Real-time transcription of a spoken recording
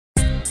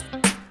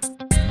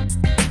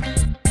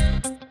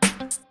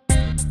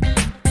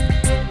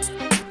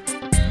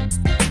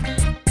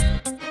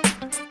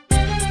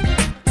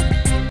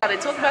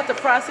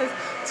process?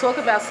 Talk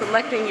about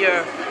selecting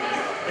your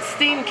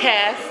esteemed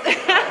cast.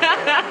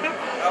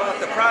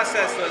 The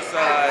process was,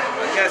 I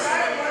guess,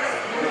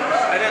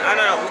 I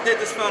don't know. We did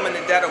this film in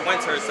the dead of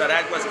winter, so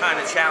that was kind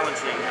of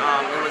challenging.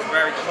 It was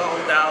very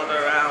cold out,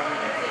 around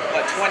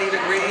what, 20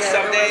 degrees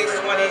some days,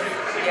 20.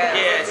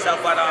 Yeah. So,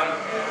 but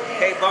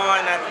Kay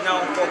Vaughn, I've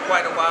known for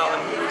quite a while, and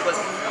he was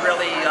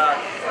really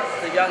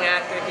the young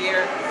actor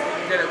here.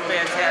 He did a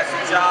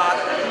fantastic job.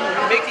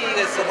 Mickey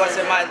was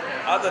in my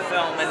other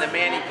film, and the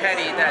Manny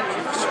Petty that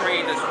you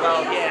screened as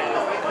well.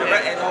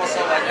 And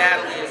also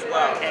Natalie as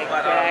well.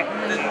 But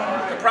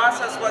the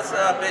process was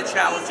a bit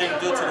challenging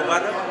due to the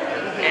weather.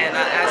 And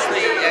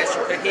actually, as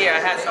you could hear,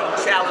 I had some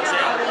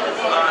challenging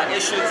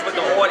issues with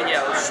the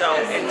audio, so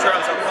in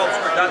terms of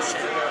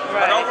post-production.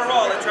 But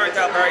overall, it turned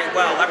out very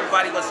well.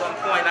 Everybody was on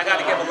point. I got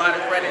to give a lot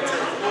of credit to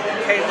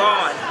Kay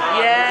Vaughn.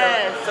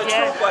 The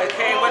trooper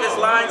came with his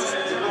lines,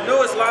 knew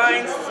his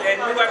lines,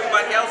 and knew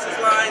everybody else's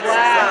lines. He's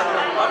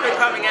an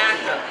up-and-coming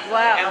actor.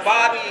 And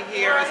Bobby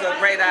here is a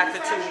great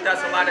actor, too. He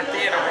does a lot of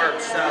theater work.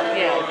 So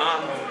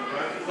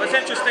it was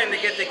interesting to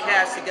get the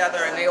cast together,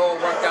 and they all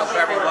worked out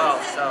very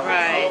well. So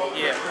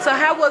So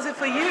how was it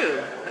for you?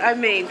 I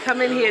mean,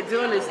 coming here,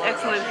 doing this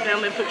excellent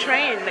film, and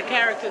portraying the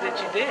character that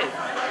you did.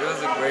 It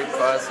was a great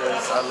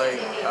process. I like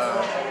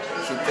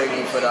she picked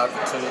me for the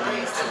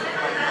opportunities to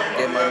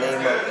get my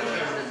name up and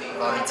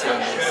volunteer in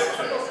this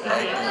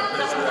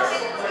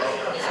acting.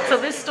 So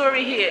this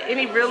story here,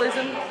 any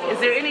realism? Is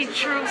there any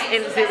truth?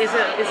 Is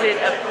it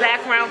a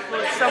background for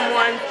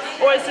someone,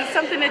 or is it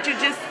something that you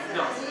just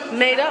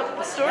made up,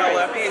 the story?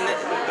 No, I mean,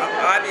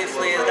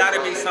 obviously there's got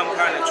to be some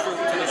kind of truth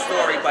to the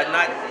story, but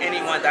not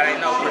anyone that I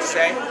know per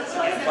se.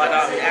 But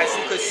as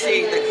you could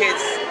see, the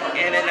kids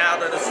in and out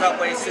of the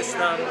subway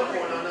system,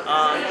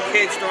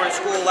 kids during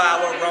school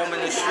hour roaming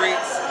the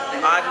streets,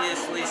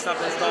 obviously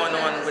something's going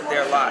on with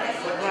their life.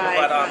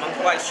 But I'm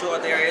quite sure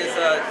there is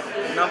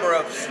a number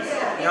of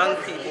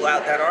young people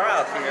out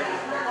here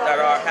that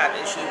have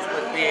issues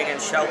with being in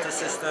shelter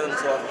systems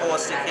or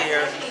foster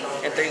care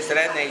and things of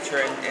that nature,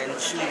 and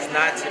choose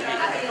not to be.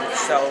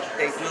 So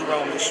they do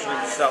roam the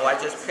streets. So I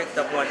just picked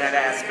up on that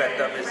aspect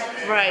of it.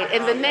 Right,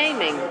 and the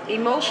naming,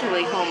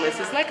 emotionally homeless,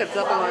 is like a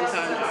double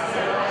entendre.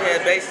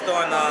 Yeah, based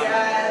on,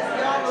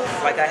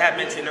 like I had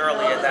mentioned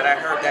earlier, that I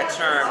heard that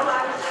term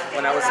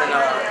when I was in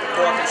a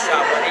coffee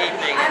shop one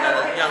evening, and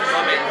a young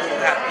woman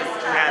who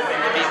happened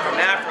to be from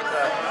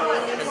Africa,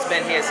 has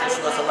been here since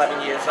she was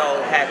 11 years old,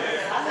 had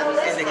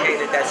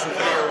indicated that she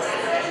feels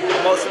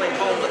emotionally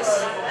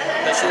homeless,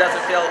 that she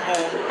doesn't feel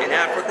home in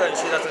Africa and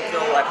she doesn't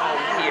feel like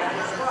home here.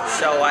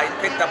 So I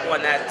picked up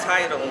on that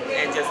title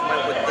and just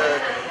went with the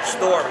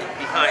story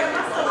behind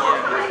it.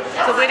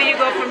 So where do you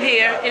go from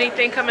here?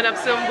 Anything coming up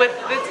soon with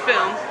this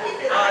film?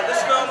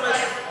 This film is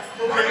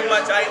pretty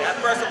much,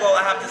 first of all,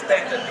 I have to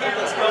thank the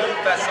People's Film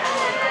Festival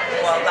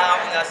for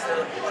allowing us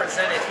to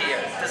present it here.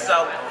 This is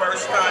our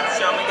first time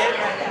showing it.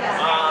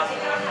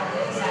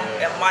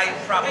 It might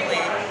probably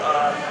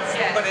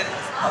put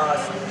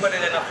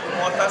it in a few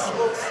more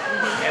festivals,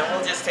 and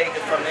we'll just take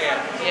it from there.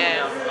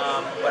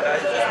 But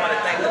I just want to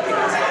thank the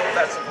People's Film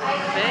Festival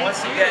once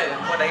again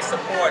for their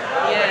support.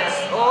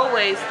 Yes,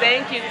 always.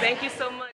 Thank you so much.